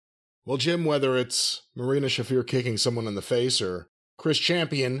Well, Jim, whether it's Marina Shafir kicking someone in the face or Chris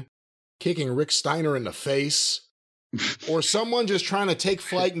Champion kicking Rick Steiner in the face, or someone just trying to take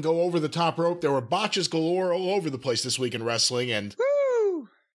flight and go over the top rope, there were botches galore all over the place this week in wrestling, and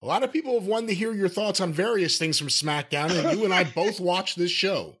a lot of people have wanted to hear your thoughts on various things from SmackDown, and you and I both watched this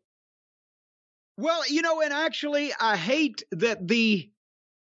show. Well, and actually, I hate that the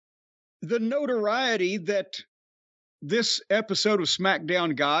notoriety that this episode of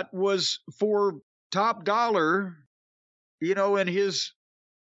SmackDown got was for Top Dollar, in his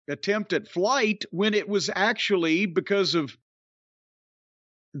attempt at flight, when it was actually because of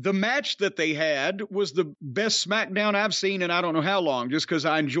the match that they had was the best SmackDown I've seen in I don't know how long, just because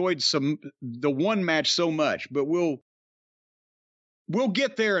I enjoyed the one match so much. But we'll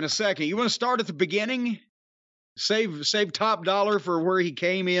get there in a second. You want to start at the beginning? Save Top Dollar for where he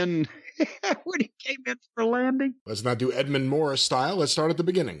came in when he came in for a landing. Let's not do Edmund Morris style. Let's start at the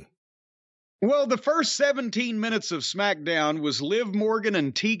beginning. Well, the first 17 minutes of SmackDown was Liv Morgan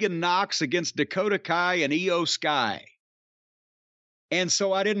and Tegan Nox against Dakota Kai and Io Sky. And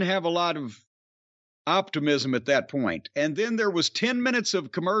so I didn't have a lot of optimism at that point. And then there was 10 minutes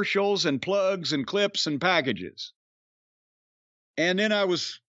of commercials and plugs and clips and packages. And then I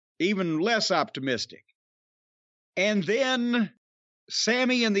was even less optimistic. And then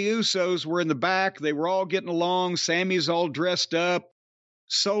Sammy and the Usos were in the back. They were all getting along. Sammy's all dressed up.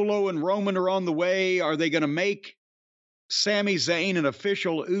 Solo and Roman are on the way. Are they going to make Sami Zayn an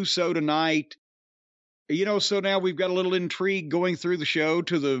official Uso tonight? So now we've got a little intrigue going through the show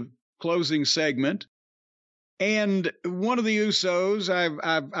to the closing segment. And one of the Usos,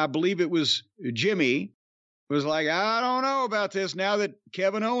 I believe it was Jimmy, was like, I don't know about this now that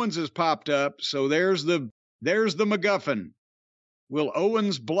Kevin Owens has popped up. So there's the MacGuffin. Will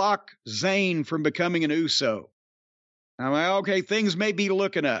Owens block Zayn from becoming an Uso? I'm like, okay, things may be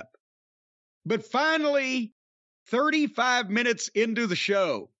looking up. But finally, 35 minutes into the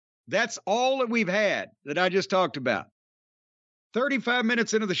show, that's all that we've had that I just talked about. 35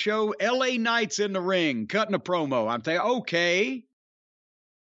 minutes into the show, LA Knight's in the ring, cutting a promo. I'm thinking, okay,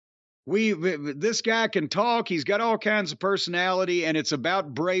 this guy can talk. He's got all kinds of personality, and it's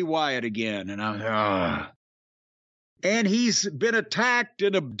about Bray Wyatt again. And and he's been attacked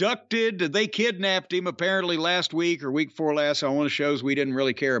and abducted. They kidnapped him apparently last week or week before last on one of the shows we didn't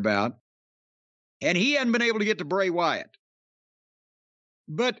really care about. And he hadn't been able to get to Bray Wyatt.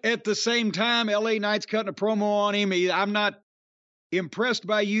 But at the same time, LA Knight's cutting a promo on him. I'm not impressed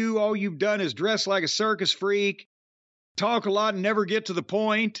by you. All you've done is dress like a circus freak, talk a lot and never get to the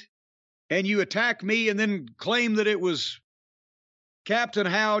point. And you attack me and then claim that it was Captain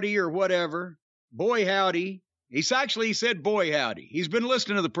Howdy or whatever. Boy Howdy. He said Boy Howdy. He's been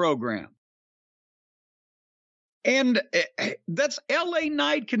listening to the program. And that's LA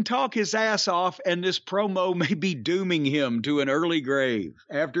Knight can talk his ass off, and this promo may be dooming him to an early grave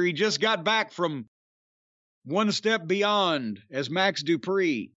after he just got back from One Step Beyond as Max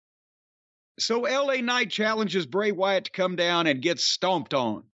Dupree. So LA Knight challenges Bray Wyatt to come down and get stomped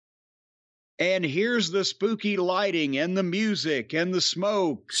on. And here's the spooky lighting and the music and the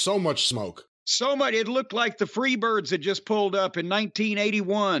smoke. So much smoke. So much. It looked like the Freebirds had just pulled up in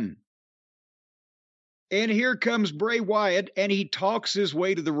 1981. And here comes Bray Wyatt, and he talks his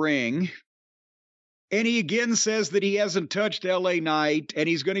way to the ring. And he again says that he hasn't touched LA Knight, and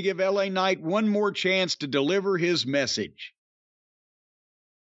he's going to give LA Knight one more chance to deliver his message.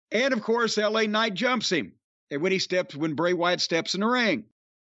 And of course, LA Knight jumps him when Bray Wyatt steps in the ring.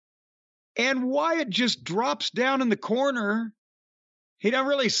 And Wyatt just drops down in the corner. He doesn't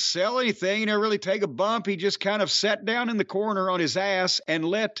really sell anything. He doesn't really take a bump. He just kind of sat down in the corner on his ass and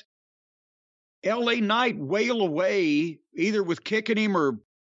let LA Knight wail away, either with kicking him or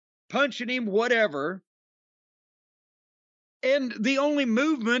punching him, whatever. And the only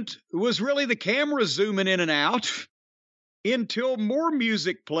movement was really the camera zooming in and out until more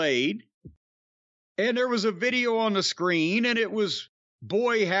music played. And there was a video on the screen, and it was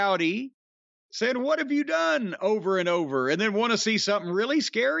Boy Howdy saying, "What have you done?" over and over, and then want to see something really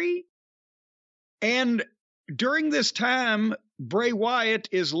scary. And during this time, Bray Wyatt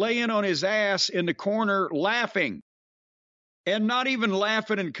is laying on his ass in the corner laughing. And not even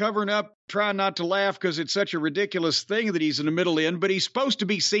laughing and covering up, trying not to laugh because it's such a ridiculous thing that he's in the middle in, but he's supposed to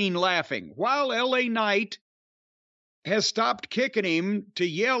be seen laughing. While LA Knight has stopped kicking him to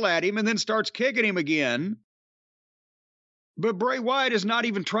yell at him and then starts kicking him again. But Bray Wyatt is not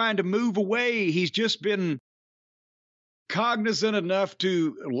even trying to move away. He's just been cognizant enough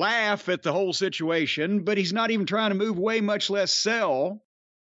to laugh at the whole situation, but he's not even trying to move away, much less sell.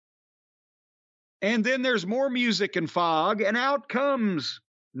 And then there's more music and fog, and out comes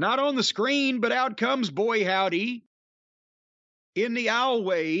Not on the screen, but out comes Boy Howdy in the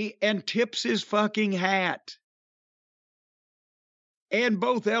aisleway and tips his fucking hat. And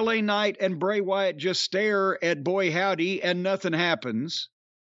both LA Knight and Bray Wyatt just stare at Boy Howdy and nothing happens.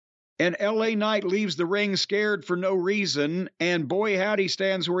 And LA Knight leaves the ring scared for no reason. And Boy Howdy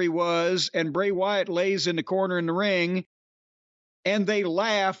stands where he was. And Bray Wyatt lays in the corner in the ring. And they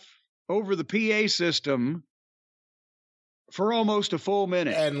laugh over the PA system for almost a full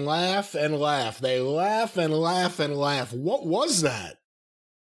minute. And laugh and laugh. They laugh and laugh and laugh. What was that?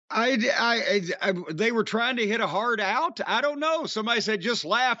 They were trying to hit a hard out. I don't know. Somebody said, just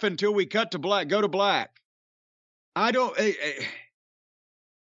laugh until we cut to black, go to black. I don't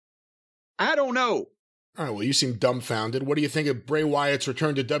know. All right, well, you seem dumbfounded. What do you think of Bray Wyatt's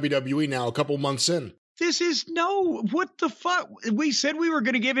return to WWE now a couple months in? What the fuck? We said we were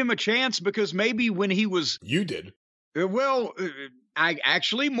going to give him a chance because maybe when he was... You did. Well,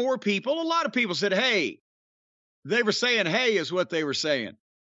 more people, a lot of people said, hey. They were saying, hey, is what they were saying.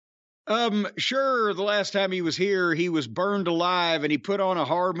 Sure, the last time he was here, he was burned alive and he put on a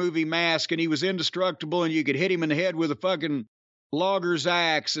horror movie mask and he was indestructible and you could hit him in the head with a fucking logger's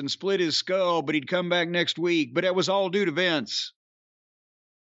axe and split his skull, but he'd come back next week. But it was all due to Vince.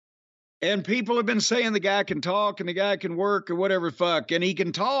 And people have been saying the guy can talk and the guy can work or whatever fuck, and he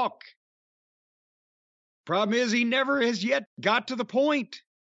can talk. Problem is, he never has yet got to the point.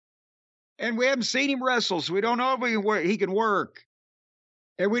 And we haven't seen him wrestle, so we don't know if he can work.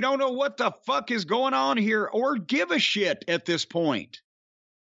 And we don't know what the fuck is going on here or give a shit at this point.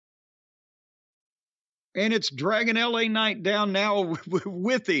 And it's dragging LA Knight down now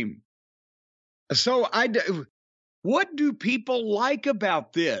with him. So what do people like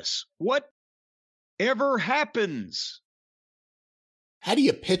about this? What ever happens? How do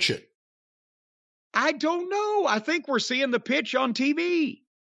you pitch it? I don't know. I think we're seeing the pitch on TV.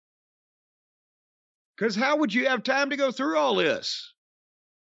 Because how would you have time to go through all this?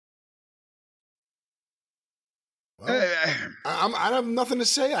 Well, I have nothing to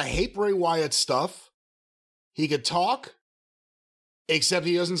say. I hate Bray Wyatt's stuff. He could talk, except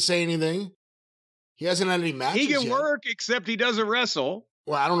he doesn't say anything. He hasn't had any matches. He can yet. work, except he doesn't wrestle.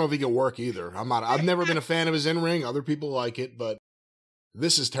 Well, I don't know if he can work either. I've never been a fan of his in-ring. Other people like it, but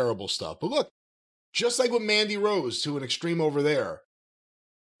this is terrible stuff. But look, just like with Mandy Rose to an extreme over there,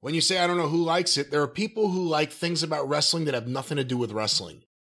 when you say, I don't know who likes it, there are people who like things about wrestling that have nothing to do with wrestling.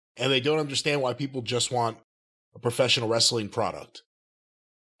 And they don't understand why people just want a professional wrestling product.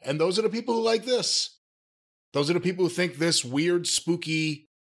 And those are the people who like this. Those are the people who think this weird, spooky,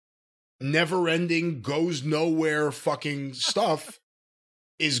 never-ending, goes nowhere fucking stuff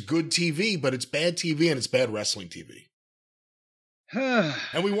is good TV, but it's bad TV and it's bad wrestling TV.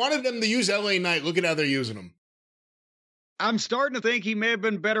 And we wanted them to use LA Knight. Look at how they're using him. I'm starting to think he may have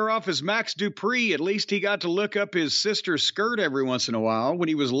been better off as Max Dupree. At least he got to look up his sister's skirt every once in a while when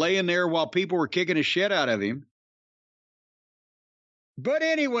he was laying there while people were kicking his shit out of him. But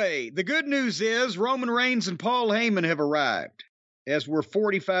anyway, the good news is Roman Reigns and Paul Heyman have arrived as we're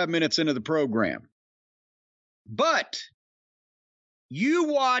 45 minutes into the program. But you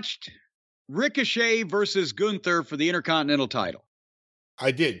watched Ricochet versus Gunther for the Intercontinental title.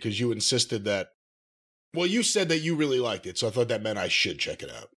 I did, because you insisted that. Well, you said that you really liked it, so I thought that meant I should check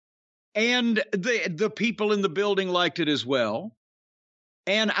it out. And the people in the building liked it as well.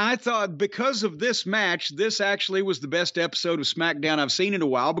 And I thought because of this match, this actually was the best episode of SmackDown I've seen in a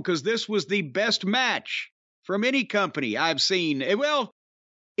while, because this was the best match from any company I've seen. Well,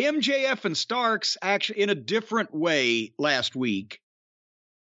 MJF and Starks actually in a different way last week,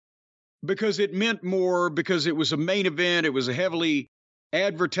 because it meant more, because it was a main event. It was a heavily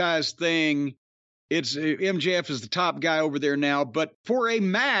advertised thing. It's MJF is the top guy over there now. But for a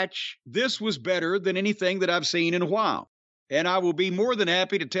match, this was better than anything that I've seen in a while. And I will be more than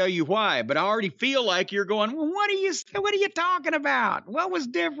happy to tell you why. But I already feel like you're going, well, what are you talking about? What was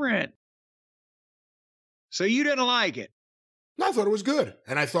different? So you didn't like it. No, I thought it was good.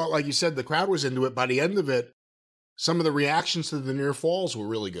 And I thought, like you said, the crowd was into it. By the end of it, some of the reactions to the near falls were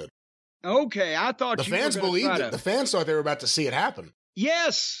really good. Okay, I thought the fans believed it. The fans thought they were about to see it happen.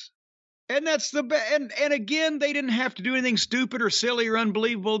 Yes. And that's the and again, they didn't have to do anything stupid or silly or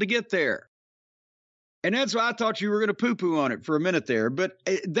unbelievable to get there. And that's why I thought you were going to poo-poo on it for a minute there. But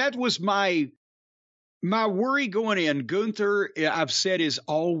that was my worry going in. Gunther, I've said, is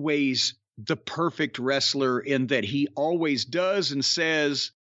always the perfect wrestler in that he always does and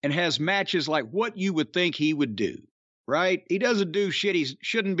says and has matches like what you would think he would do, right? He doesn't do shit he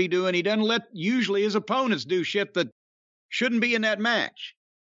shouldn't be doing. He doesn't let usually his opponents do shit that shouldn't be in that match.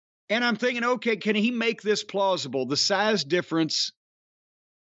 And I'm thinking, okay, can he make this plausible? The size difference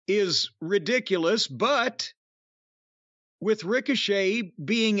is ridiculous, but with Ricochet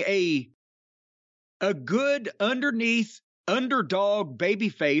being a good underdog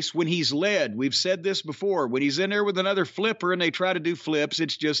babyface when he's led. We've said this before. When he's in there with another flipper and they try to do flips,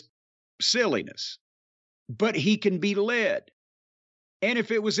 it's just silliness. But he can be led. And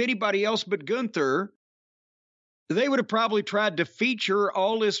if it was anybody else but Gunther, they would have probably tried to feature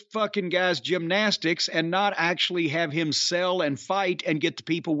all this fucking guy's gymnastics and not actually have him sell and fight and get the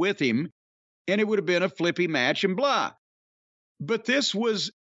people with him. And it would have been a flippy match and blah. But this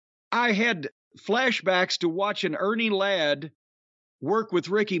was, I had flashbacks to watching Ernie Ladd work with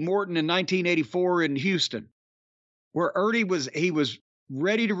Ricky Morton in 1984 in Houston, where Ernie was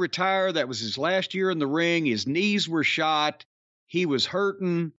ready to retire. That was his last year in the ring. His knees were shot. He was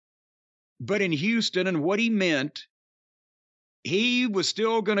hurting. But in Houston, and what he meant, he was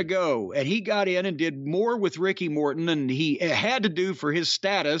still going to go. And he got in and did more with Ricky Morton than he had to do for his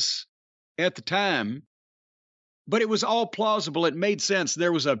status at the time. But it was all plausible. It made sense.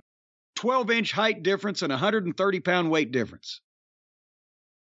 There was a 12-inch height difference and a 130-pound weight difference.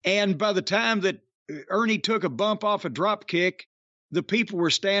 And by the time that Ernie took a bump off a drop kick, the people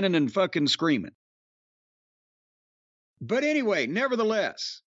were standing and fucking screaming. But anyway,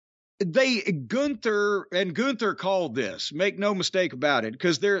 nevertheless, Gunther called this, make no mistake about it,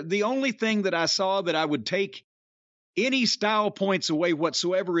 because they're the only thing that I saw that I would take any style points away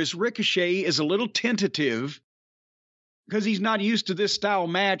whatsoever is Ricochet is a little tentative because he's not used to this style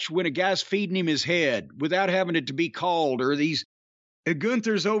match when a guy's feeding him his head without having it to be called, or these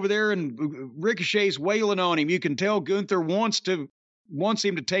Gunther's over there and Ricochet's wailing on him. You can tell Gunther wants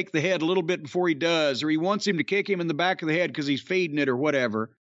him to take the head a little bit before he does, or he wants him to kick him in the back of the head because he's feeding it or whatever.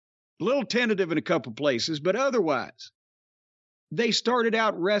 A little tentative in a couple places, but otherwise, they started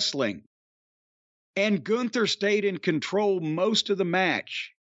out wrestling, and Gunther stayed in control most of the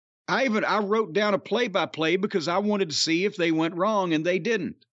match. I wrote down a play-by-play because I wanted to see if they went wrong, and they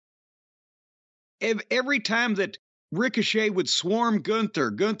didn't. Every time that Ricochet would swarm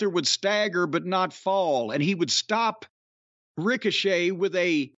Gunther would stagger but not fall, and he would stop Ricochet with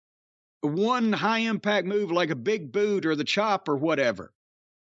one high-impact move like a big boot or the chop or whatever.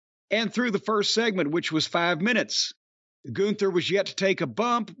 And through the first segment, which was 5 minutes, Gunther was yet to take a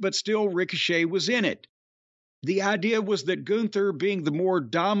bump, but still Ricochet was in it. The idea was that Gunther, being the more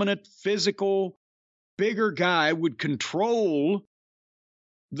dominant, physical, bigger guy, would control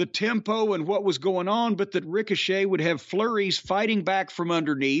the tempo and what was going on, but that Ricochet would have flurries fighting back from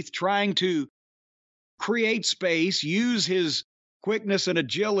underneath, trying to create space, use his quickness and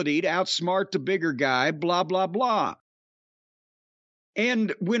agility to outsmart the bigger guy, blah, blah, blah.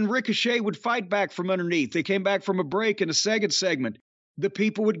 And when Ricochet would fight back from underneath, they came back from a break in a second segment, the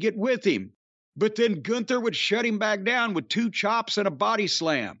people would get with him. But then Gunther would shut him back down with 2 chops and a body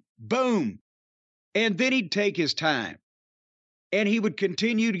slam. Boom. And then he'd take his time. And he would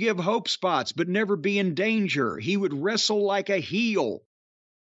continue to give hope spots, but never be in danger. He would wrestle like a heel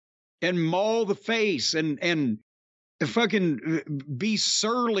and maul the face and fucking be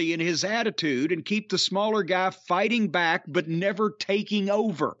surly in his attitude and keep the smaller guy fighting back, but never taking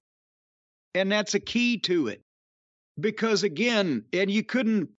over. And that's a key to it. Because again,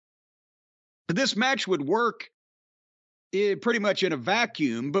 this match would work pretty much in a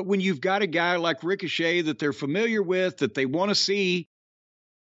vacuum, but when you've got a guy like Ricochet that they're familiar with, that they want to see,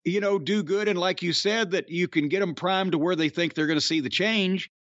 do good, and like you said, that you can get them primed to where they think they're going to see the change,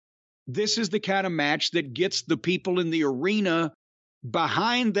 this is the kind of match that gets the people in the arena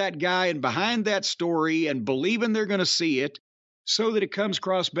behind that guy and behind that story and believing they're going to see it so that it comes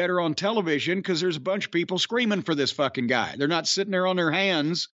across better on television because there's a bunch of people screaming for this fucking guy. They're not sitting there on their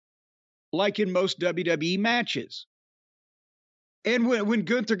hands like in most WWE matches. And when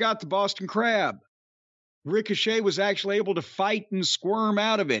Gunther got the Boston Crab, Ricochet was actually able to fight and squirm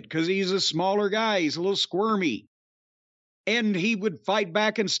out of it because he's a smaller guy. He's a little squirmy. And he would fight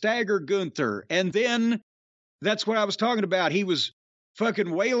back and stagger Gunther. And then, that's what I was talking about. He was fucking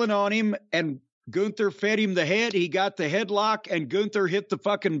wailing on him, and Gunther fed him the head. He got the headlock, and Gunther hit the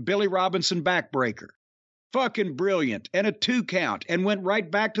fucking Billy Robinson backbreaker. Fucking brilliant. And a 2 count, and went right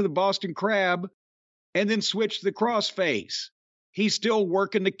back to the Boston Crab, and then switched to the crossface. He's still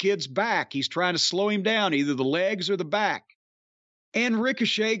working the kid's back. He's trying to slow him down, either the legs or the back. And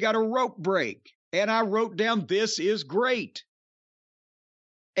Ricochet got a rope break. And I wrote down, this is great.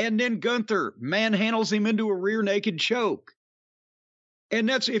 And then Gunther manhandles him into a rear naked choke. And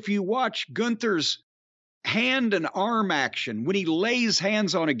that's, if you watch Gunther's hand and arm action, when he lays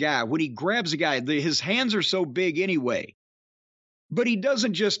hands on a guy, when he grabs a guy, his hands are so big anyway. But he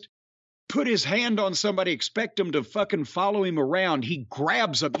doesn't just put his hand on somebody, expect him to fucking follow him around. He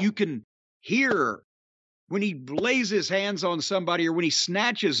grabs them. You can hear when he lays his hands on somebody or when he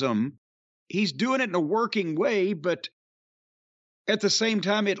snatches them, he's doing it in a working way, but at the same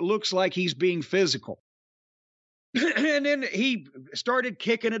time, it looks like he's being physical. And then he started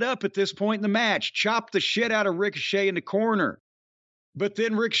kicking it up at this point in the match, chopped the shit out of Ricochet in the corner. But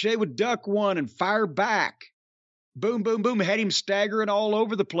then Ricochet would duck one and fire back. Boom, boom, boom, had him staggering all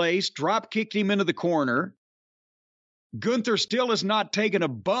over the place, drop kicked him into the corner. Gunther still has not taken a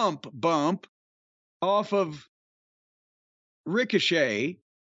bump off of Ricochet.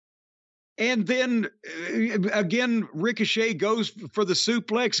 And then, again, Ricochet goes for the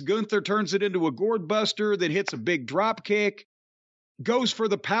suplex. Gunther turns it into a gourd buster, then hits a big drop kick. Goes for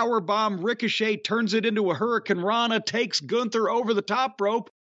the power bomb. Ricochet turns it into a Hurricane Rana, takes Gunther over the top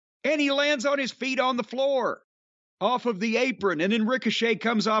rope, and he lands on his feet on the floor off of the apron. And then Ricochet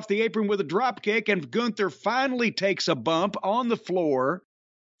comes off the apron with a drop kick, and Gunther finally takes a bump on the floor.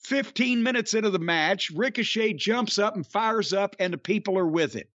 15 minutes into the match, Ricochet jumps up and fires up, and the people are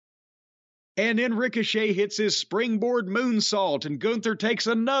with it. And then Ricochet hits his springboard moonsault, and Gunther takes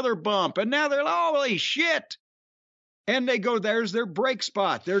another bump. And now they're like, holy shit. And they go, there's their break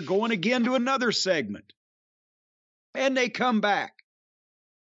spot. They're going again to another segment. And they come back.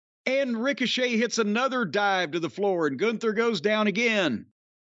 And Ricochet hits another dive to the floor, and Gunther goes down again.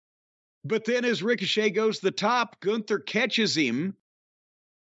 But then as Ricochet goes to the top, Gunther catches him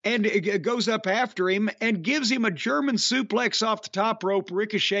and it goes up after him and gives him a German suplex off the top rope.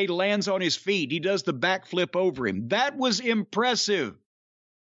 Ricochet lands on his feet. He does the backflip over him. That was impressive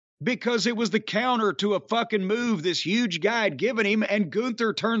because it was the counter to a fucking move this huge guy had given him, and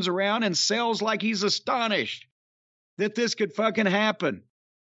Gunther turns around and sells like he's astonished that this could fucking happen.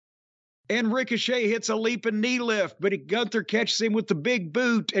 And Ricochet hits a leaping knee lift, but Gunther catches him with the big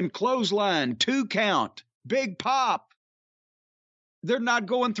boot and clothesline. 2 count. Big pop. They're not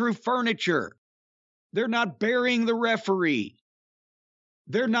going through furniture. They're not burying the referee.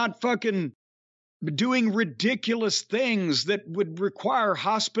 They're not fucking doing ridiculous things that would require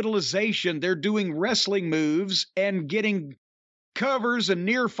hospitalization. They're doing wrestling moves and getting covers and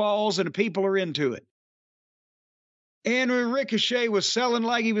near falls, and people are into it. And Ricochet was selling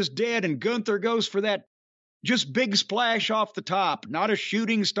like he was dead, and Gunther goes for that just big splash off the top. Not a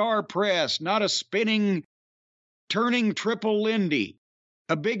shooting star press, not a spinning, turning triple Lindy.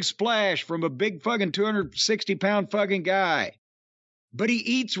 A big splash from a big fucking 260-pound fucking guy. But he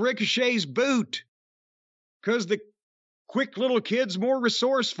eats Ricochet's boot because the quick little kid's more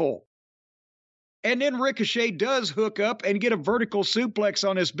resourceful. And then Ricochet does hook up and get a vertical suplex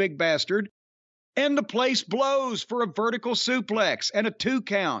on this big bastard. And the place blows for a vertical suplex and a 2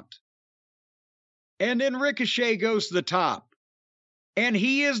 count. And then Ricochet goes to the top. And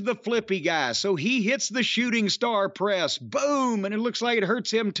he is the flippy guy. So he hits the shooting star press. Boom. And it looks like it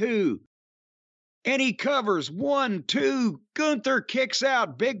hurts him too. And he covers. 1, 2. Gunther kicks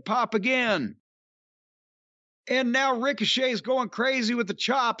out. Big pop again. And now Ricochet's going crazy with the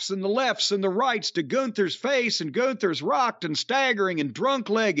chops and the lefts and the rights to Gunther's face. And Gunther's rocked and staggering and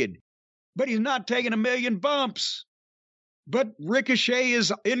drunk-legged. But he's not taking a million bumps. But Ricochet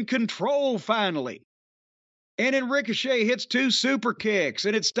is in control finally. And then Ricochet hits 2 super kicks,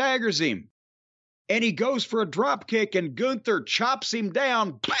 and it staggers him. And he goes for a drop kick, and Gunther chops him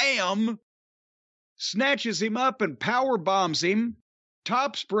down. Bam! Snatches him up and power bombs him.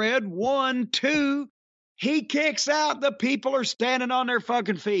 Top spread. 1, 2. He kicks out. The people are standing on their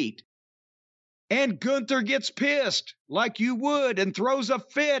fucking feet. And Gunther gets pissed, like you would, and throws a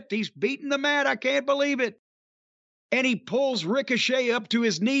fit. He's beating the mat. I can't believe it. And he pulls Ricochet up to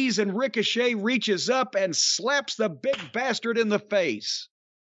his knees, and Ricochet reaches up and slaps the big bastard in the face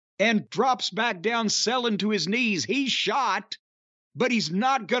and drops back down, selling to his knees. He's shot, but he's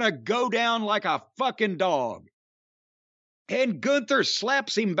not going to go down like a fucking dog. And Gunther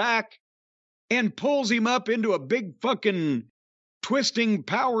slaps him back and pulls him up into a big fucking twisting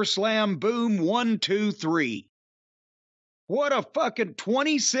power slam. Boom. 1, 2, 3. What a fucking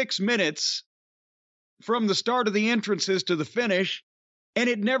 26 minutes from the start of the entrances to the finish, and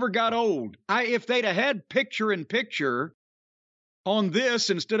it never got old. If they'd have had picture-in-picture on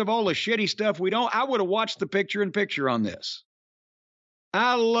this instead of all the shitty stuff we don't, I would have watched the picture-in-picture on this.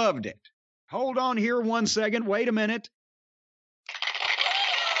 I loved it. Hold on here 1 second. Wait a minute.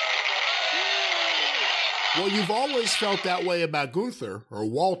 Well, you've always felt that way about Gunther, or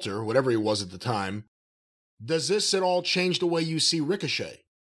Walter, whatever he was at the time. Does this at all change the way you see Ricochet?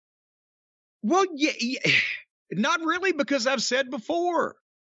 Well, yeah, not really, because I've said before,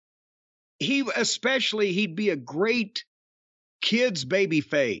 he'd be a great kid's baby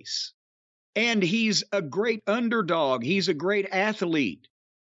face. And he's a great underdog. He's a great athlete.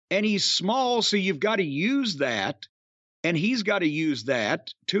 And he's small, so you've got to use that. And he's got to use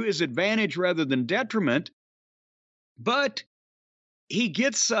that to his advantage rather than detriment. But he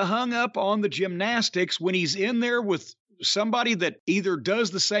gets hung up on the gymnastics when he's in there with somebody that either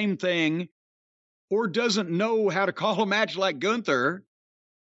does the same thing or doesn't know how to call a match like Gunther.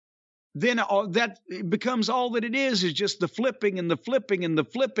 Then that becomes all that it is just the flipping and the flipping and the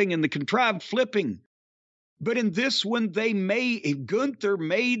flipping and the contrived flipping. But in this one, Gunther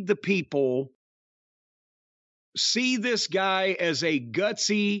made the people see this guy as a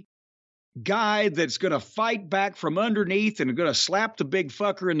gutsy guy that's going to fight back from underneath and going to slap the big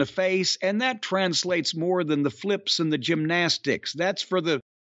fucker in the face. And that translates more than the flips and the gymnastics. That's for the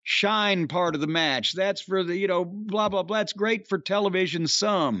shine part of the match. That's for the, blah, blah, blah. It's great for television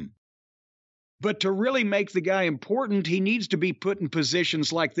some. But to really make the guy important, he needs to be put in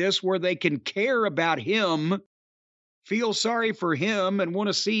positions like this where they can care about him, feel sorry for him, and want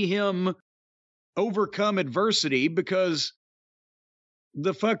to see him overcome adversity, because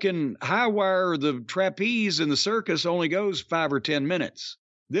the fucking high wire or the trapeze in the circus only goes 5 or 10 minutes.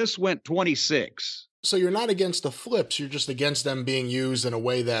 This went 26. So you're not against the flips, you're just against them being used in a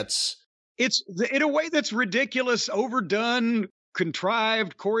way that's... in a way that's ridiculous, overdone,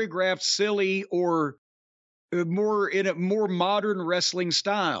 contrived, choreographed, silly, or in a more modern wrestling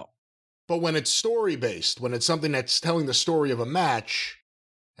style. But when it's story-based, when it's something that's telling the story of a match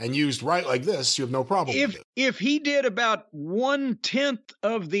and used right like this, you have no problem with it. If he did about 1/10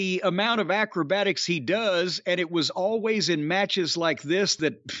 of the amount of acrobatics he does, and it was always in matches like this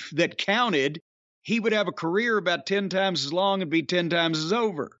that counted, he would have a career about 10 times as long and be 10 times as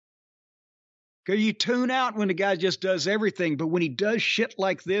over. Because you tune out when the guy just does everything, but when he does shit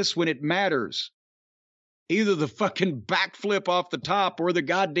like this, when it matters, either the fucking backflip off the top or the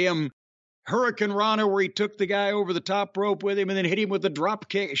goddamn Hurricane Rana where he took the guy over the top rope with him and then hit him with a drop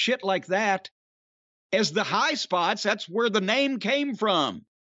kick, shit like that. As the high spots, that's where the name came from.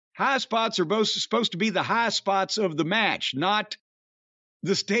 High spots are both supposed to be the high spots of the match, not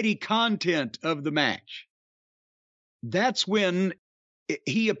the steady content of the match. That's when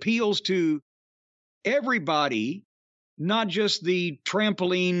he appeals to everybody, not just the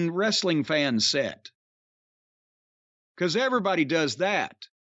trampoline wrestling fan set. Because everybody does that.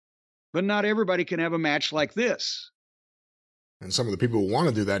 But not everybody can have a match like this. And some of the people who want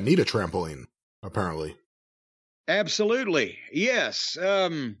to do that need a trampoline, apparently. Absolutely. Yes.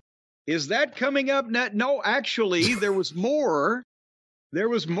 Is that coming up? No, actually, there was more. There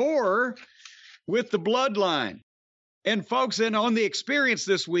was more with the bloodline. And folks, and on the experience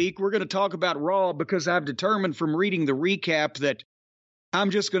this week, we're going to talk about Raw, because I've determined from reading the recap that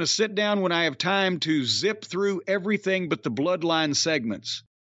I'm just going to sit down when I have time to zip through everything but the bloodline segments,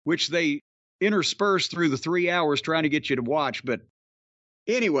 which they intersperse through the 3 hours trying to get you to watch. But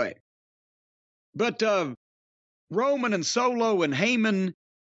anyway, Roman and Solo and Heyman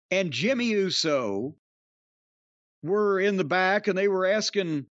and Jimmy Uso were in the back, and they were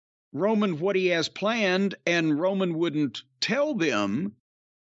asking Roman what he has planned, and Roman wouldn't tell them.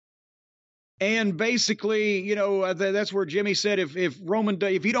 And basically, that's where Jimmy said, if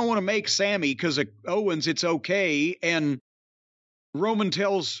you don't want to make Sammy because of Owens, it's okay. And Roman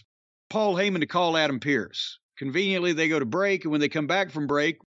tells Paul Heyman to call Adam Pearce. Conveniently, they go to break, and when they come back from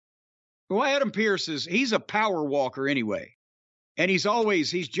break, well, Adam Pearce he's a power walker anyway. And he's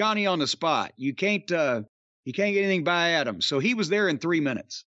Johnny on the spot. You can't get anything by Adam. So he was there in 3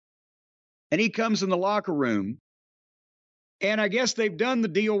 minutes. And he comes in the locker room, and I guess they've done the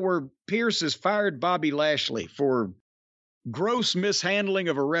deal where Pearce has fired Bobby Lashley for gross mishandling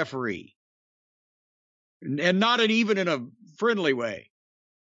of a referee. And not even in a friendly way.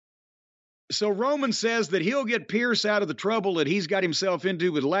 So Roman says that he'll get Pearce out of the trouble that he's got himself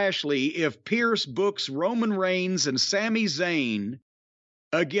into with Lashley if Pearce books Roman Reigns and Sami Zayn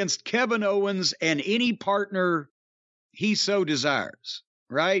against Kevin Owens and any partner he so desires,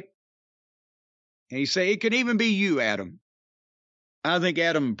 right? And he say, it can even be you, Adam. I think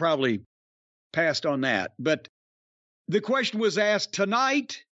Adam probably passed on that. But the question was asked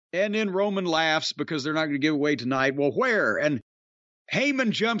tonight, and then Roman laughs because they're not going to give away tonight. Well, where? And Heyman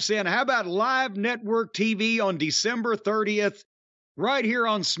jumps in. How about live network TV on December 30th, right here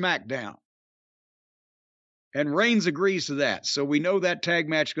on SmackDown? And Reigns agrees to that. So we know that tag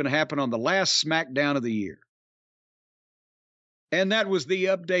match is going to happen on the last SmackDown of the year. And that was the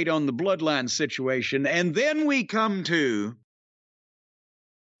update on the bloodline situation. And then we come to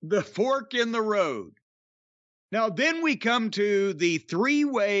the fork in the road. Now, then we come to the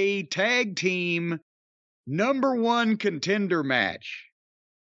three-way tag team #1 contender match.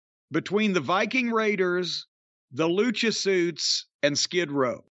 between the Viking Raiders, the Lucha Suits, and Skid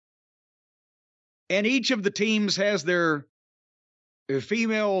Row. And each of the teams has their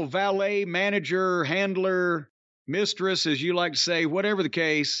female valet, manager, handler, mistress, as you like to say, whatever the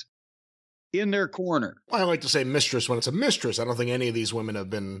case, in their corner. Well, I like to say mistress when it's a mistress. I don't think any of these women have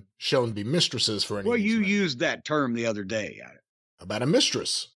been shown to be mistresses for any Well, of these you men. used that term the other day. About a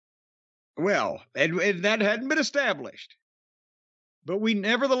mistress. Well, and that hadn't been established. But we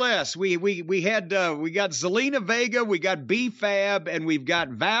nevertheless, we got Zelina Vega, we got B-Fab, and we've got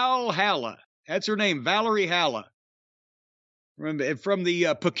Val Halla. That's her name, Valerie Halla. From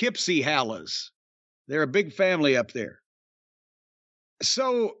the Poughkeepsie Hallas. They're a big family up there.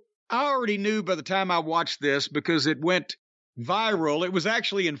 So I already knew by the time I watched this, because it went viral, it was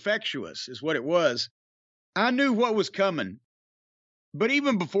actually infectious, is what it was. I knew what was coming. But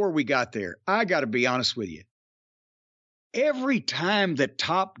even before we got there, I got to be honest with you. Every time that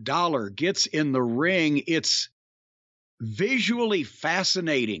Top Dollar gets in the ring, it's visually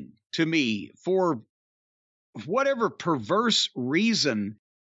fascinating to me for whatever perverse reason.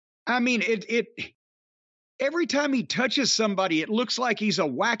 I mean, every time he touches somebody, it looks like he's a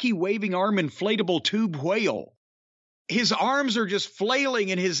wacky waving arm inflatable tube whale. His arms are just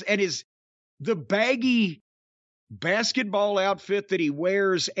flailing, and the baggy basketball outfit that he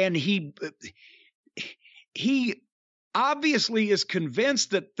wears, and he obviously is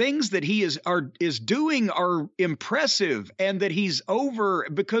convinced that things that he is doing are impressive, and that he's over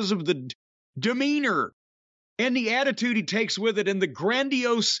because of the demeanor and the attitude he takes with it, and the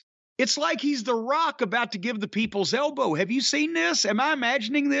grandiose. It's like he's The Rock about to give the people's elbow. Have you seen this? Am I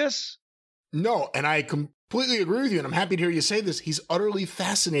imagining this? No, and I completely agree with you, and I'm happy to hear you say this. He's utterly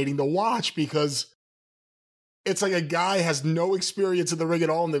fascinating to watch, because it's like a guy has no experience in the ring at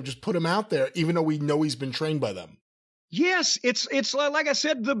all, and they've just put him out there, even though we know he's been trained by them. Yes, it's like I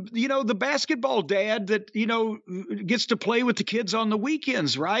said, the basketball dad that, gets to play with the kids on the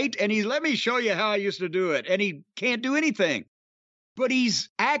weekends, right? And let me show you how I used to do it. And he can't do anything, but he's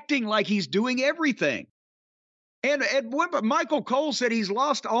acting like he's doing everything. And Michael Cole said he's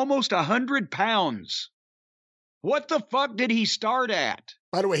lost almost 100 pounds. What the fuck did he start at?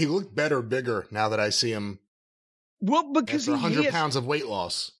 By the way, he looked better, bigger now that I see him. Well, because after 100 pounds of weight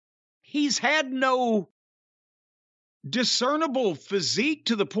loss. He's had no discernible physique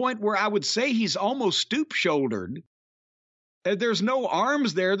to the point where I would say he's almost stoop-shouldered. There's no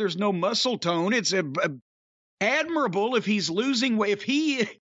arms there. There's no muscle tone. It's admirable if he's losing weight.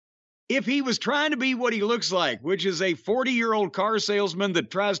 If he was trying to be what he looks like, which is a 40-year-old car salesman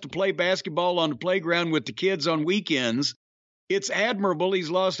that tries to play basketball on the playground with the kids on weekends, it's admirable he's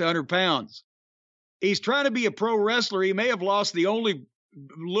lost 100 pounds. He's trying to be a pro wrestler. He may have lost the only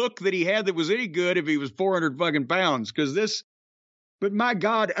look that he had that was any good if he was 400 fucking pounds. But my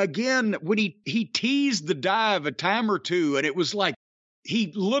God, again, when he teased the dive a time or two, and it was like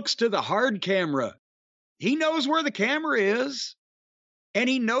he looks to the hard camera. He knows where the camera is, and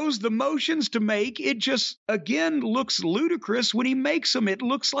he knows the motions to make. It just, again, looks ludicrous when he makes them. It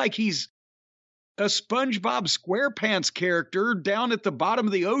looks like he's a SpongeBob SquarePants character down at the bottom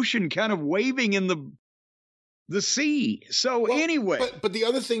of the ocean, kind of waving in the sea. So anyway. But the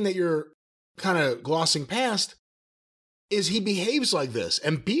other thing that you're kind of glossing past is he behaves like this.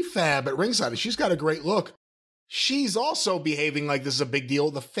 And B-Fab at ringside, she's got a great look. She's also behaving like this is a big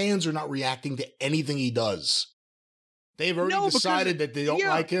deal. The fans are not reacting to anything he does. They've already decided that they don't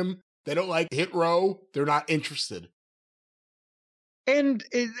like him. They don't like Hit Row. They're not interested. And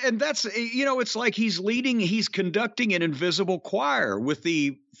that's, it's like he's conducting an invisible choir with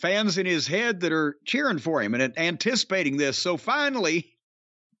the fans in his head that are cheering for him and anticipating this. So finally,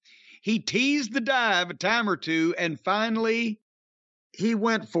 he teased the dive a time or two, and finally he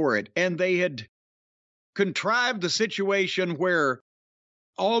went for it. And they had contrived the situation where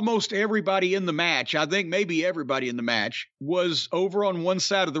almost everybody in the match, I think maybe everybody in the match, was over on one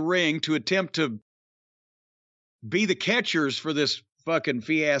side of the ring to attempt to be the catchers for this fucking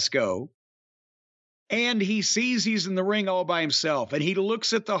fiasco. And he sees he's in the ring all by himself, and he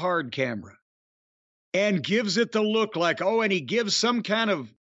looks at the hard camera and gives it the look like, and he gives some kind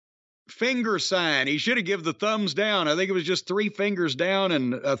of finger sign. He should have given the thumbs down. I think it was just 3 fingers down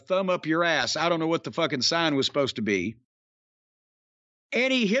and a thumb up your ass. I don't know what the fucking sign was supposed to be.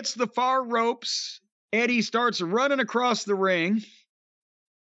 And he hits the far ropes, and he starts running across the ring.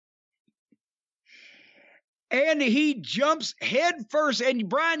 And he jumps head first. And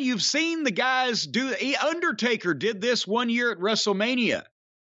Brian, you've seen the guys do. Undertaker did this one year at WrestleMania,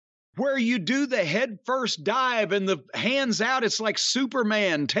 where you do the head first dive and the hands out. It's like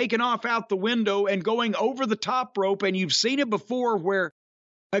Superman taking off out the window and going over the top rope. And you've seen it before where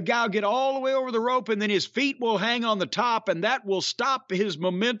A guy will get all the way over the rope, and then his feet will hang on the top, and that will stop his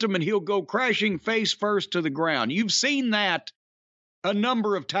momentum, and he'll go crashing face first to the ground. You've seen that a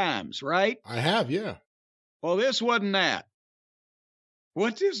number of times, right? I have, yeah. Well, this wasn't that.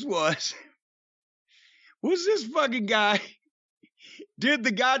 What this was this fucking guy did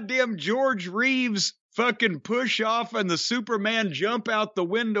the goddamn George Reeves fucking push off and the Superman jump out the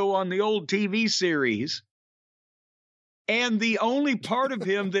window on the old TV series. And the only part of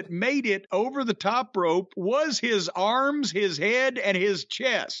him that made it over the top rope was his arms, his head, and his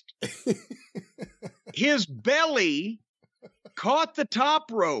chest. His belly caught the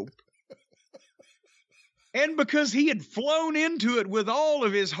top rope. And because he had flown into it with all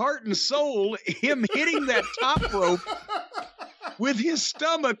of his heart and soul, him hitting that top rope with his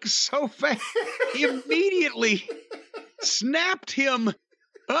stomach so fast, immediately snapped him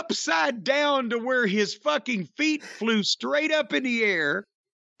upside down to where his fucking feet flew straight up in the air,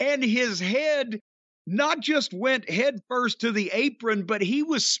 and his head not just went head first to the apron, but he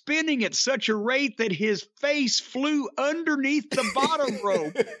was spinning at such a rate that his face flew underneath the bottom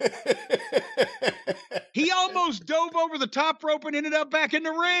rope. He almost dove over the top rope and ended up back in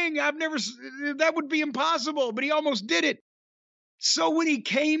the ring. That would be impossible, but he almost did it. So when he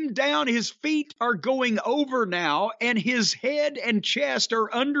came down, his feet are going over now, and his head and chest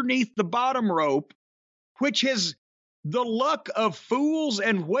are underneath the bottom rope, which has the luck of fools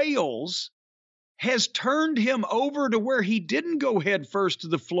and whales, has turned him over to where he didn't go head first to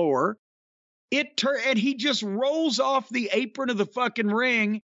the floor. And he just rolls off the apron of the fucking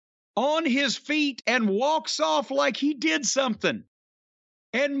ring on his feet and walks off like he did something.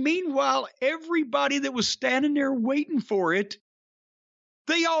 And meanwhile, everybody that was standing there waiting for it,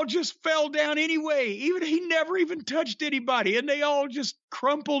 they all just fell down anyway. He never even touched anybody, and they all just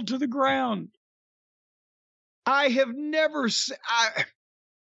crumpled to the ground. I have never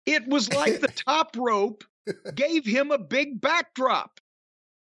it was like the top rope gave him a big backdrop.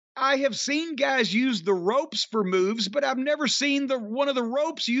 I have seen guys use the ropes for moves, but I've never seen one of the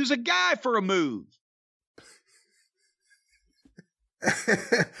ropes use a guy for a move.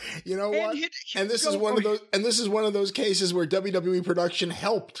 You know what? And this is one of those cases where WWE production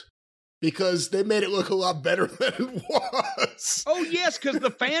helped, because they made it look a lot better than it was. Oh, yes, because the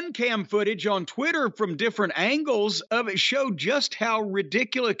fan cam footage on Twitter from different angles of it showed just how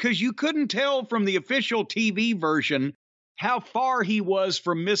ridiculous, because you couldn't tell from the official TV version how far he was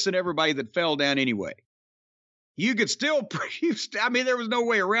from missing everybody that fell down anyway. You could still, there was no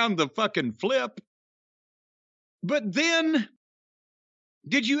way around the fucking flip. But then,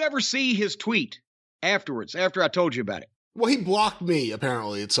 did you ever see his tweet afterwards, after I told you about it? Well, he blocked me,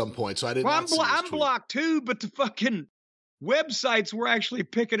 apparently, at some point, so I didn't see his tweet. I'm blocked, too, but the fucking websites were actually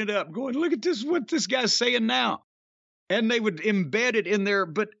picking it up, going, look at this, what this guy's saying now. And they would embed it in there.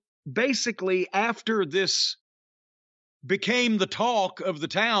 But basically, after this became the talk of the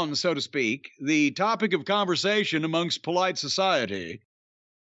town, so to speak, the topic of conversation amongst polite society,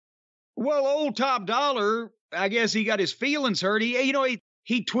 well, old Top Dollar, I guess he got his feelings hurt.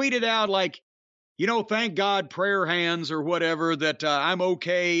 He tweeted out like, thank God, prayer hands or whatever, that I'm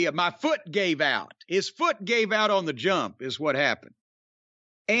okay. My foot gave out. His foot gave out on the jump is what happened.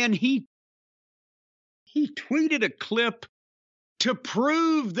 And he tweeted a clip to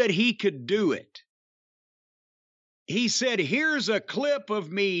prove that he could do it. He said, here's a clip of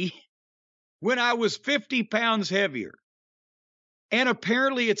me when I was 50 pounds heavier. And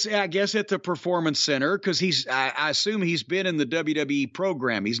apparently it's, I guess, at the Performance Center, because I assume he's been in the WWE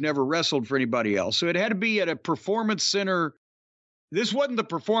program. He's never wrestled for anybody else. So it had to be at a Performance Center. This wasn't the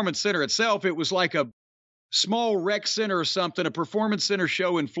Performance Center itself. It was like a small rec center or something, a Performance Center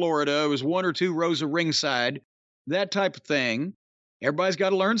show in Florida. It was 1 or 2 rows of ringside, that type of thing. Everybody's got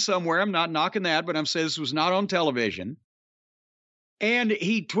to learn somewhere. I'm not knocking that, but I'm saying this was not on television. And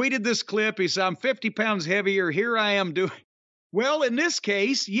he tweeted this clip. He said, I'm 50 pounds heavier. Here I am doing. Well, in this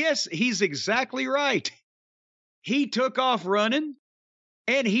case, yes, he's exactly right. He took off running,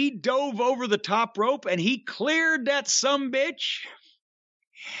 and he dove over the top rope, and he cleared that sumbitch,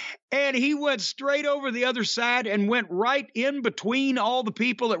 and he went straight over the other side and went right in between all the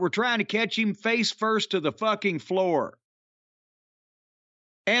people that were trying to catch him face first to the fucking floor.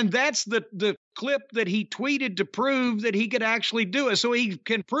 And that's the clip that he tweeted to prove that he could actually do it. So he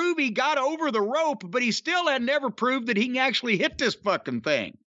can prove he got over the rope, but he still had never proved that he can actually hit this fucking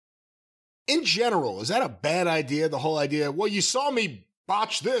thing. In general, is that a bad idea? The whole idea, well, you saw me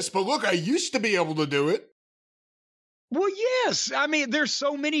botch this, but look, I used to be able to do it. Well, yes. There's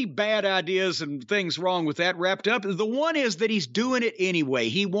so many bad ideas and things wrong with that wrapped up. The one is that he's doing it anyway.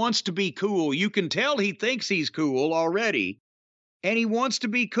 He wants to be cool. You can tell he thinks he's cool already. and he wants to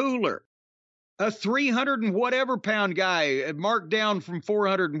be cooler. A 300 and whatever pound guy, marked down from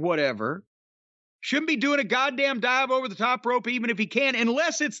 400 and whatever, shouldn't be doing a goddamn dive over the top rope even if he can,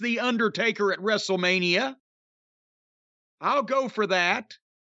 unless it's The Undertaker at WrestleMania. I'll go for that.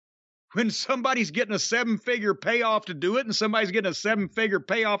 When somebody's getting a 7-figure payoff to do it and somebody's getting a 7-figure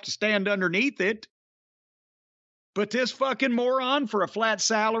payoff to stand underneath it. But this fucking moron for a flat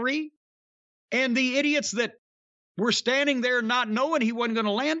salary, and the idiots that were standing there not knowing he wasn't going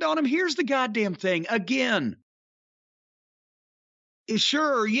to land on him. Here's the goddamn thing. Again,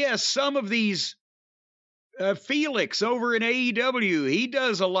 sure, yes, some of these Felix over in AEW, he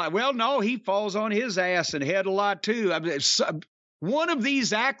does a lot. Well, no, he falls on his ass and head a lot too. I mean, one of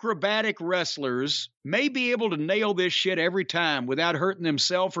these acrobatic wrestlers may be able to nail this shit every time without hurting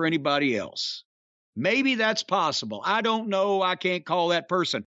themselves or anybody else. Maybe that's possible. I don't know. I can't call that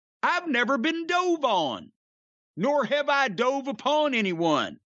person. I've never been dove on, nor have I dove upon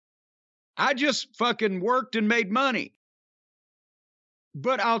anyone. I just fucking worked and made money.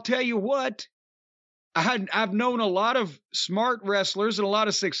 But I'll tell you what, I've known a lot of smart wrestlers and a lot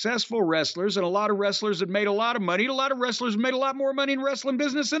of successful wrestlers and a lot of wrestlers that made a lot of money. And a lot of wrestlers made a lot more money in wrestling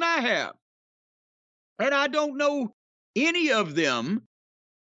business than I have. And I don't know any of them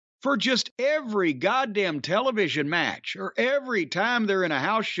for just every goddamn television match or every time they're in a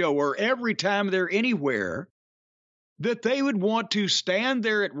house show or every time they're anywhere that they would want to stand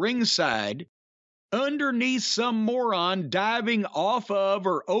there at ringside underneath some moron diving off of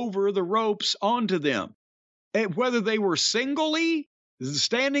or over the ropes onto them. And whether they were singly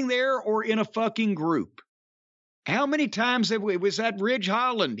standing there or in a fucking group. How many times was that Ridge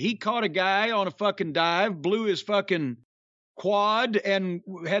Holland? He caught a guy on a fucking dive, blew his fucking quad and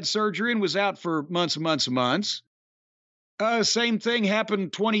had surgery and was out for months and months and months. Same thing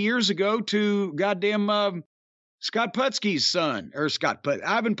happened 20 years ago to goddamn Scott Putski's son, or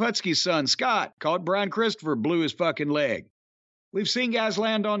Ivan Putski's son, Scott, called Brian Christopher, blew his fucking leg. We've seen guys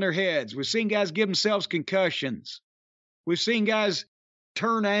land on their heads. We've seen guys give themselves concussions. We've seen guys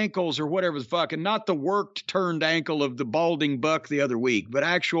turn ankles or whatever the fuck, and not the worked turned ankle of the balding buck the other week, but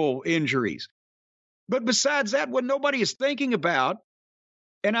actual injuries. But besides that, what nobody is thinking about,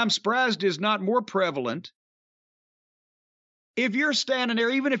 and I'm surprised is not more prevalent, if you're standing there,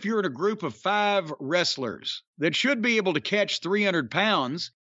 even if you're in a group of 5 wrestlers that should be able to catch 300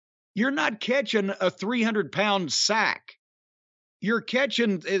 pounds, you're not catching a 300-pound sack. You're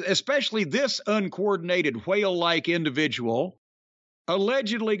catching, especially this uncoordinated whale-like individual,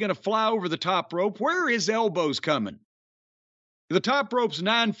 allegedly going to fly over the top rope. Where are his elbows coming? The top rope's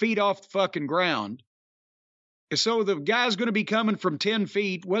 9 feet off the fucking ground. So the guy's going to be coming from 10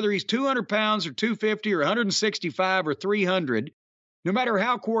 feet, whether he's 200 pounds or 250 or 165 or 300, no matter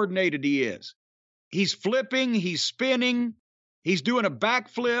how coordinated he is. He's flipping, he's spinning, he's doing a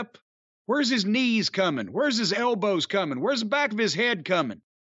backflip. Where's his knees coming? Where's his elbows coming? Where's the back of his head coming?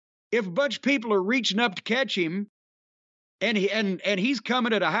 If a bunch of people are reaching up to catch him and he's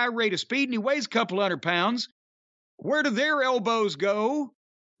coming at a high rate of speed and he weighs a couple hundred pounds, where do their elbows go?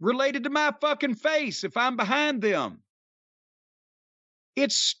 Related to my fucking face if I'm behind them.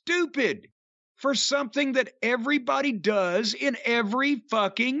 It's stupid for something that everybody does in every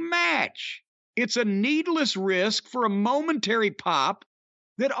fucking match. It's a needless risk for a momentary pop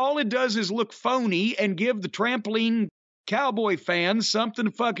that all it does is look phony and give the trampoline cowboy fans something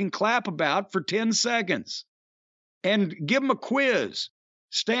to fucking clap about for 10 seconds. And give them a quiz.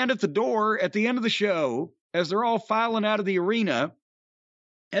 Stand at the door at the end of the show as they're all filing out of the arena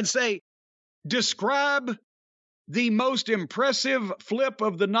and say, describe the most impressive flip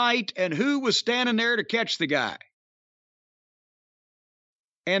of the night and who was standing there to catch the guy.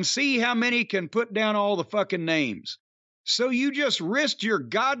 And see how many can put down all the fucking names. So you just risked your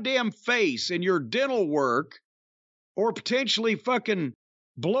goddamn face and your dental work or potentially fucking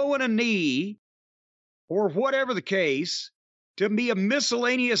blowing a knee or whatever the case to be a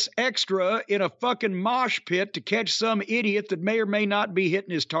miscellaneous extra in a fucking mosh pit to catch some idiot that may or may not be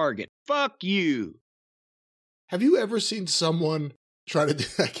hitting his target. Fuck you. Have you ever seen someone try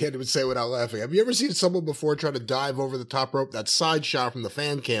to, I can't even say without laughing. Have you ever seen someone before try to dive over the top rope? That side shot from the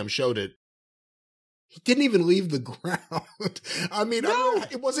fan cam showed it. He didn't even leave the ground. I mean, no.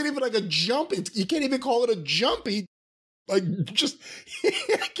 It wasn't even like a jump. You can't even call it a jump. He, like, just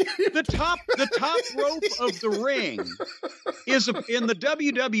the top rope of the ring is in the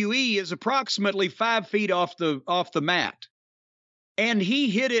WWE is approximately 5 feet off the mat, and he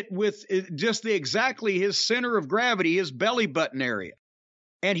hit it with just exactly his center of gravity, his belly button area,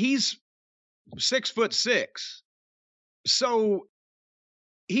 and he's 6'6", so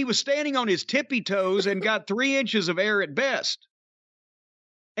he was standing on his tippy toes and got 3 inches of air at best.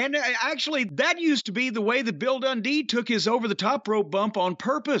 And actually, that used to be the way that Bill Dundee took his over-the-top rope bump on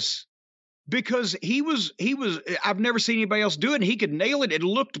purpose. Because he was, I've never seen anybody else do it, and he could nail it. It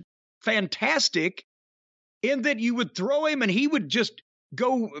looked fantastic in that you would throw him, and he would just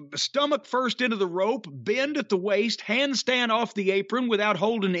go stomach first into the rope, bend at the waist, handstand off the apron without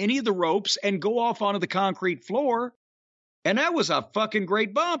holding any of the ropes, and go off onto the concrete floor. And that was a fucking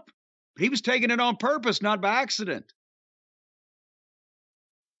great bump. He was taking it on purpose, not by accident.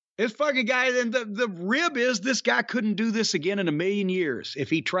 This fucking guy, and the rib is this guy couldn't do this again in a million years. If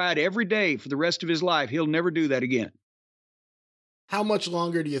he tried every day for the rest of his life, he'll never do that again. How much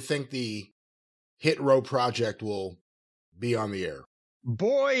longer do you think the Hit Row project will be on the air?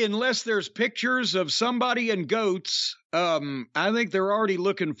 Boy, unless there's pictures of somebody and goats, I think they're already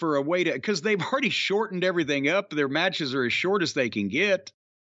looking for a way to, because they've already shortened everything up. Their matches are as short as they can get.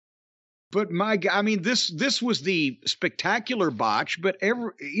 But my God, I mean, this was the spectacular botch, but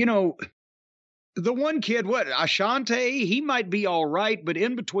the one kid, Ashante, he might be all right, but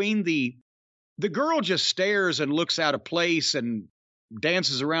in between the girl just stares and looks out of place and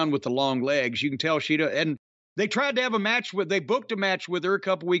dances around with the long legs. You can tell and they tried to have they booked a match with her a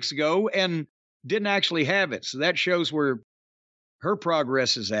couple weeks ago and didn't actually have it. So that shows where her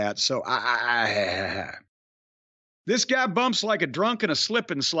progress is at. So this guy bumps like a drunk in a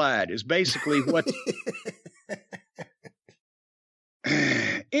slip and slide is basically what.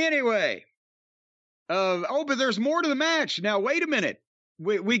 Anyway. But there's more to the match. Now, wait a minute.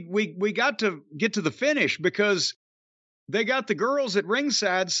 We got to get to the finish because they got the girls at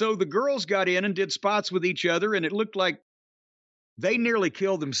ringside. So the girls got in and did spots with each other. And it looked like they nearly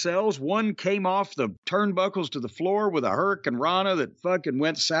killed themselves. One came off the turnbuckles to the floor with a hurricane rana that fucking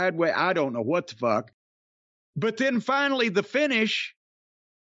went sideways. I don't know what the fuck. But then finally the finish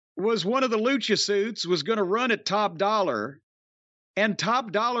was one of the lucha suits was going to run at Top Dollar, and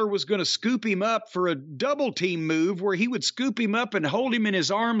Top Dollar was going to scoop him up for a double team move where he would scoop him up and hold him in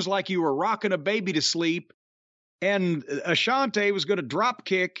his arms like you were rocking a baby to sleep. And Ashante was going to drop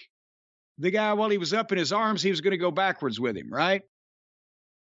kick the guy while he was up in his arms. He was going to go backwards with him, right?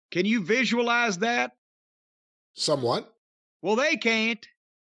 Can you visualize that? Somewhat. Well, they can't.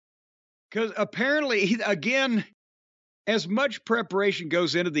 Because apparently, again, as much preparation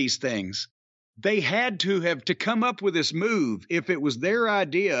goes into these things, they had to come up with this move. If it was their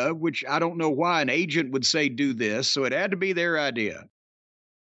idea, which I don't know why an agent would say do this, so it had to be their idea.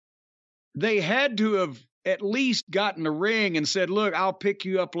 They had to have at least gotten a ring and said, look, I'll pick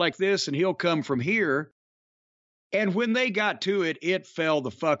you up like this and he'll come from here. And when they got to it, it fell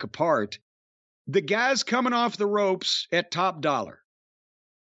the fuck apart. The guy's coming off the ropes at Top Dollar.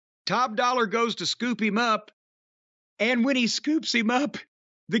 Top Dollar goes to scoop him up, and when he scoops him up,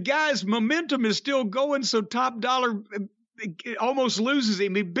 the guy's momentum is still going, so Top Dollar almost loses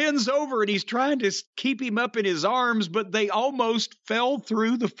him. He bends over, and he's trying to keep him up in his arms, but they almost fell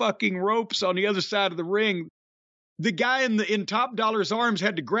through the fucking ropes on the other side of the ring. The guy in Top Dollar's arms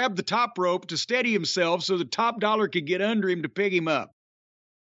had to grab the top rope to steady himself so the Top Dollar could get under him to pick him up.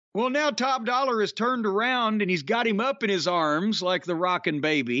 Well, now Top Dollar has turned around and he's got him up in his arms like the rockin'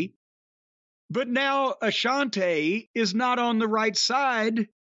 baby. But now Ashante is not on the right side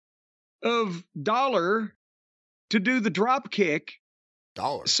of Dollar to do the drop kick.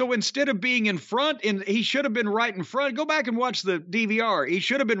 Dollar. So instead of being in front, he should have been right in front. Go back and watch the DVR. He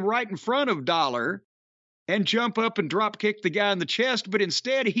should have been right in front of Dollar and jump up and drop kick the guy in the chest. But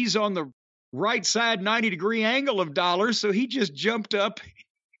instead, he's on the right side 90-degree angle of Dollar. So he just jumped up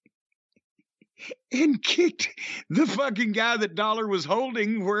and kicked the fucking guy that Dollar was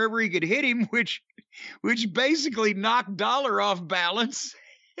holding wherever he could hit him, which basically knocked Dollar off balance.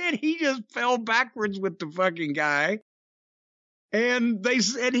 And he just fell backwards with the fucking guy. And they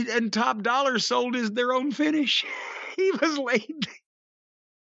said, and Top Dollar sold their own finish. He was late.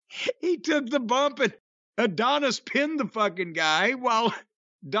 He took the bump and Adonis pinned the fucking guy while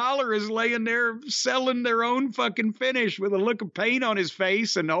Dollar is laying there selling their own fucking finish with a look of pain on his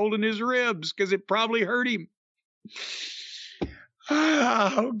face and holding his ribs because it probably hurt him.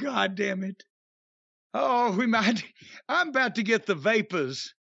 Oh, God damn it. Oh, I'm about to get the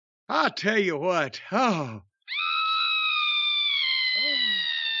vapors. I'll tell you what. Oh.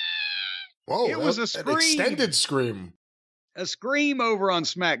 Whoa, it was a scream. An extended scream. A scream over on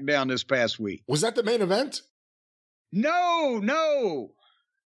SmackDown this past week. Was that the main event? No.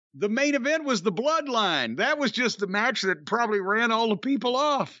 The main event was the Bloodline. That was just the match that probably ran all the people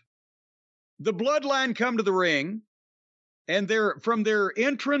off. The Bloodline come to the ring, and from their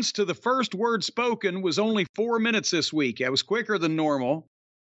entrance to the first word spoken was only 4 minutes this week. It was quicker than normal.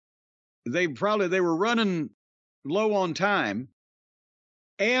 They were running low on time.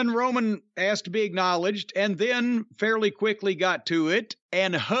 And Roman asked to be acknowledged, and then fairly quickly got to it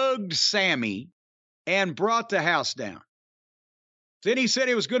and hugged Sammy and brought the house down. Then he said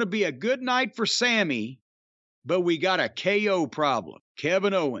it was going to be a good night for Sammy, but we got a KO problem,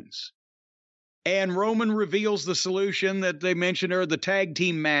 Kevin Owens. And Roman reveals the solution that they mentioned earlier, the tag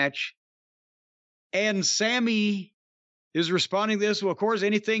team match. And Sammy is responding to this, well, of course,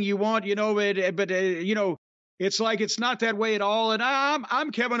 anything you want, it's like it's not that way at all. And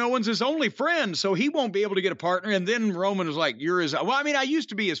I'm Kevin Owens' only friend, so he won't be able to get a partner. And then Roman was like, I used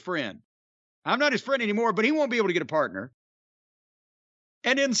to be his friend. I'm not his friend anymore, but he won't be able to get a partner.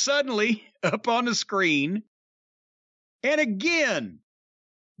 And then suddenly, up on the screen, and again,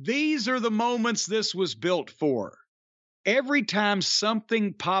 these are the moments this was built for. Every time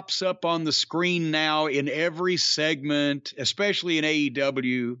something pops up on the screen now in every segment, especially in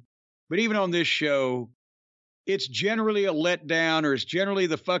AEW, but even on this show, it's generally a letdown, or it's generally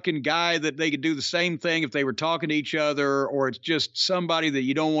the fucking guy that they could do the same thing if they were talking to each other, or it's just somebody that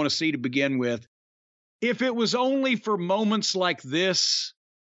you don't want to see to begin with. If it was only for moments like this,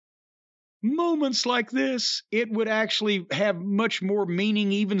 it would actually have much more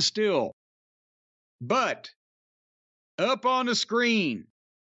meaning even still. But up on the screen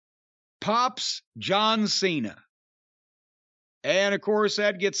pops John Cena. And, of course,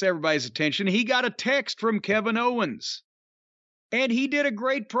 that gets everybody's attention. He got a text from Kevin Owens. And he did a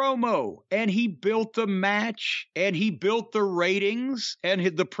great promo. And he built the match. And he built the ratings. And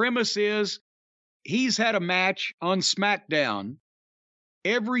the premise is he's had a match on SmackDown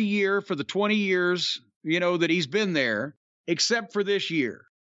every year for the 20 years, that he's been there, except for this year.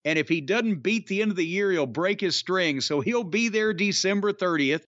 And if he doesn't beat the end of the year, he'll break his string. So he'll be there December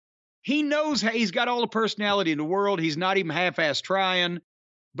 30th. He knows how he's got all the personality in the world. He's not even half-ass trying,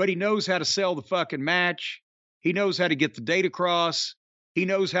 but he knows how to sell the fucking match. He knows how to get the date across. He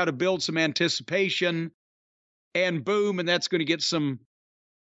knows how to build some anticipation. And boom, and that's going to get some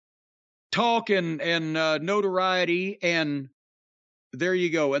talk and notoriety. And there you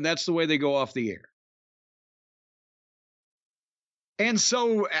go. And that's the way they go off the air. And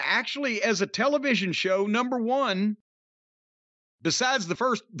so, actually, as a television show, number one, besides the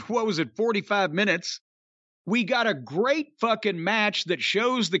first, 45 minutes, we got a great fucking match that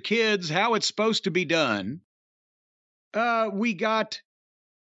shows the kids how it's supposed to be done. We got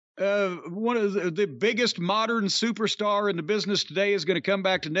one of the biggest modern superstar in the business today is going to come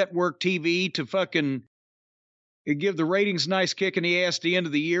back to network TV to fucking give the ratings a nice kick in the ass at the end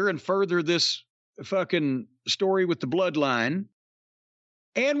of the year and further this fucking story with the bloodline.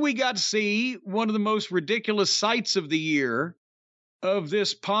 And we got to see one of the most ridiculous sights of the year of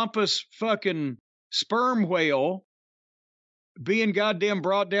this pompous fucking sperm whale being goddamn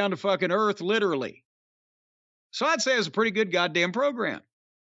brought down to fucking earth, literally. So I'd say it's a pretty good goddamn program.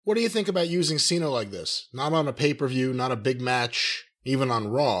 What do you think about using Cena like this? Not on a pay-per-view, not a big match, even on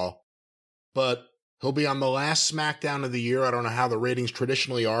Raw, but he'll be on the last SmackDown of the year. I don't know how the ratings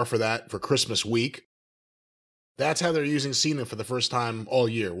traditionally are for that, for Christmas week. That's how they're using Cena for the first time all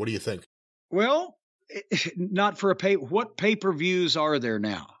year. What do you think? Well, not for what pay-per-views are there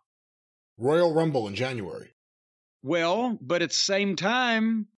now? Royal Rumble in January. Well, but at the same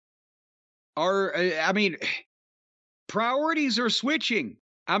time, priorities are switching.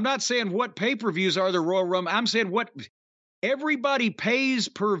 I'm not saying what pay-per-views are the Royal Rumble. I'm saying what everybody pays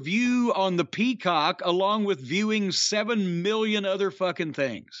per view on the Peacock, along with viewing 7 million other fucking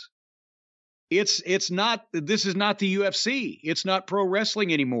things. This is not the UFC. It's not pro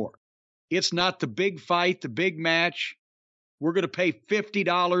wrestling anymore. It's not the big fight, the big match. We're going to pay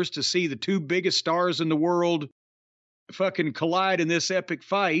 $50 to see the two biggest stars in the world fucking collide in this epic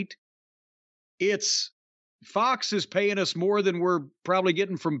fight. It's Fox is paying us more than we're probably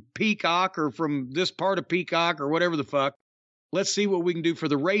getting from Peacock or from this part of Peacock or whatever the fuck. Let's see what we can do for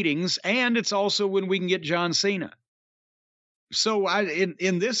the ratings. And it's also when we can get John Cena. So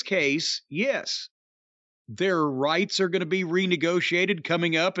in this case, yes, their rights are going to be renegotiated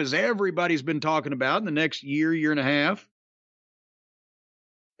coming up, as everybody's been talking about, in the next year and a half.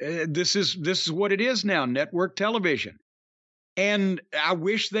 This is what it is now, network television. And I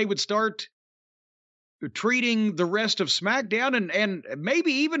wish they would start treating the rest of SmackDown and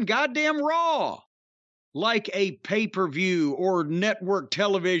maybe even goddamn Raw like a pay-per-view or network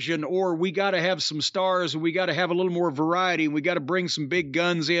television, or we got to have some stars and we got to have a little more variety and we got to bring some big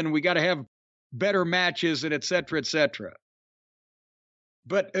guns in and we got to have better matches and et cetera, et cetera.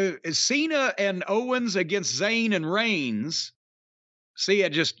 But Cena and Owens against Zayn and Reigns, see,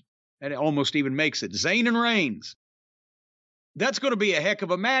 it almost even makes it Zayn and Reigns. That's going to be a heck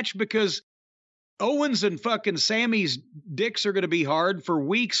of a match because Owens and fucking Sammy's dicks are going to be hard for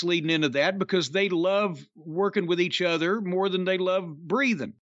weeks leading into that because they love working with each other more than they love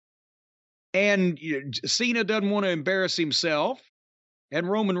breathing. And Cena doesn't want to embarrass himself. And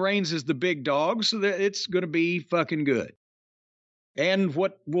Roman Reigns is the big dog, so that it's going to be fucking good. And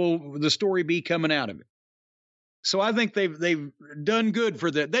what will the story be coming out of it? So I think they've done good for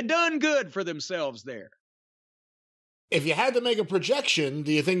them. They've done good for themselves there. If you had to make a projection,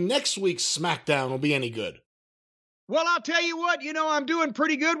 do you think next week's SmackDown will be any good? Well, I'll tell you what, I'm doing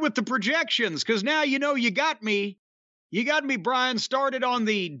pretty good with the projections because now, you got me. You got me, Brian, started on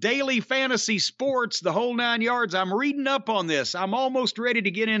the daily fantasy sports, the whole 9 yards. I'm reading up on this. I'm almost ready to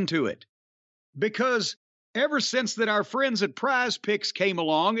get into it because ever since that our friends at Prize Picks came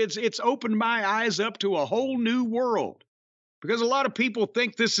along, it's opened my eyes up to a whole new world because a lot of people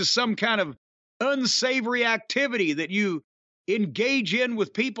think this is some kind of unsavory activity that you engage in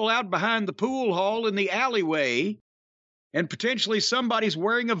with people out behind the pool hall in the alleyway. And potentially somebody's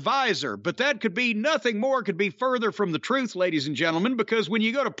wearing a visor. But that could be nothing more, could be further from the truth, ladies and gentlemen, because when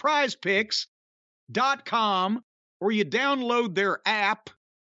you go to prizepicks.com or you download their app,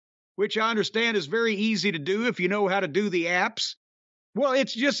 which I understand is very easy to do if you know how to do the apps, well,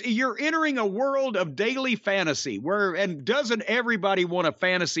 it's just you're entering a world of daily fantasy and doesn't everybody want a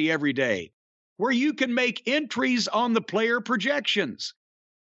fantasy every day, where you can make entries on the player projections.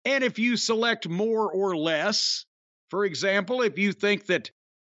 And if you select more or less, for example, if you think that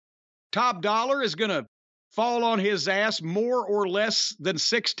Top Dollar is going to fall on his ass more or less than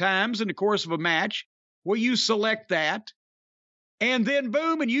 6 times in the course of a match, well, you select that. And then,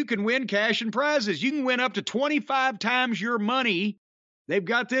 boom, and you can win cash and prizes. You can win up to 25 times your money. They've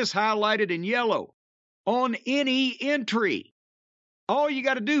got this highlighted in yellow on any entry. All you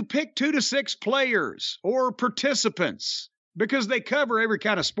got to do, pick 2 to 6 players or participants because they cover every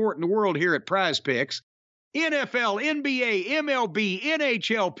kind of sport in the world here at Prize Picks. NFL, NBA, MLB,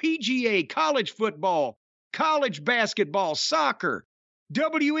 NHL, PGA, college football, college basketball, soccer,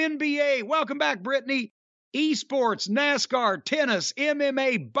 WNBA, welcome back, Brittany, esports, NASCAR, tennis,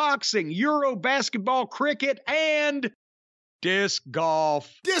 MMA, boxing, Euro basketball, cricket, and disc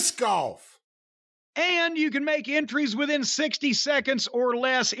golf. Disc golf! And you can make entries within 60 seconds or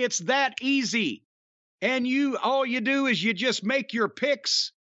less. It's that easy. And all you do is you just make your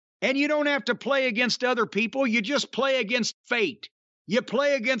picks. And you don't have to play against other people. You just play against fate. You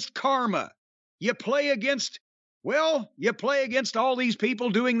play against karma. You play against all these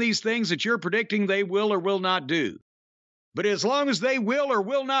people doing these things that you're predicting they will or will not do. But as long as they will or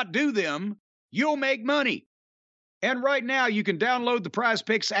will not do them, you'll make money. And right now, you can download the Prize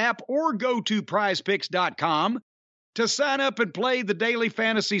Picks app or go to prizepicks.com to sign up and play the daily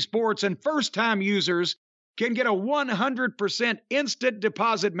fantasy sports. And first-time users can get a 100% instant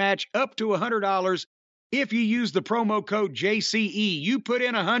deposit match up to $100 if you use the promo code JCE. You put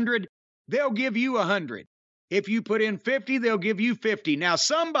in 100, they'll give you 100. If you put in 50, they'll give you 50. Now,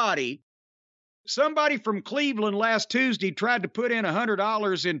 somebody from Cleveland last Tuesday tried to put in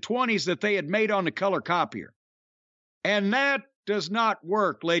 $100 in 20s that they had made on the color copier. And that does not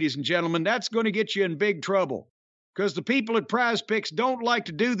work, ladies and gentlemen. That's going to get you in big trouble because the people at Prize Picks don't like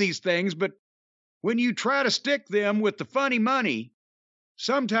to do these things, but when you try to stick them with the funny money,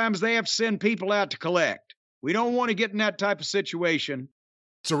 sometimes they have to send people out to collect. We don't want to get in that type of situation.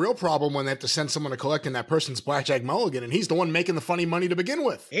 It's a real problem when they have to send someone to collect and that person's Blackjack Mulligan, and he's the one making the funny money to begin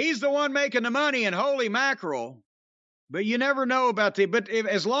with. He's the one making the money, and holy mackerel. But you never know about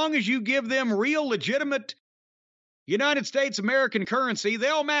as long as you give them real, legitimate United States American currency,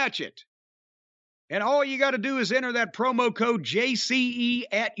 they'll match it. And all you got to do is enter that promo code JCE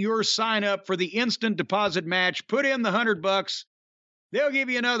at your sign up for the instant deposit match. Put in the $100. They'll give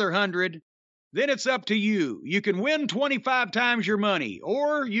you another 100. Then it's up to you. You can win 25 times your money,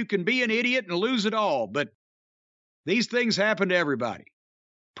 or you can be an idiot and lose it all. But these things happen to everybody.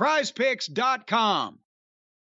 PrizePicks.com.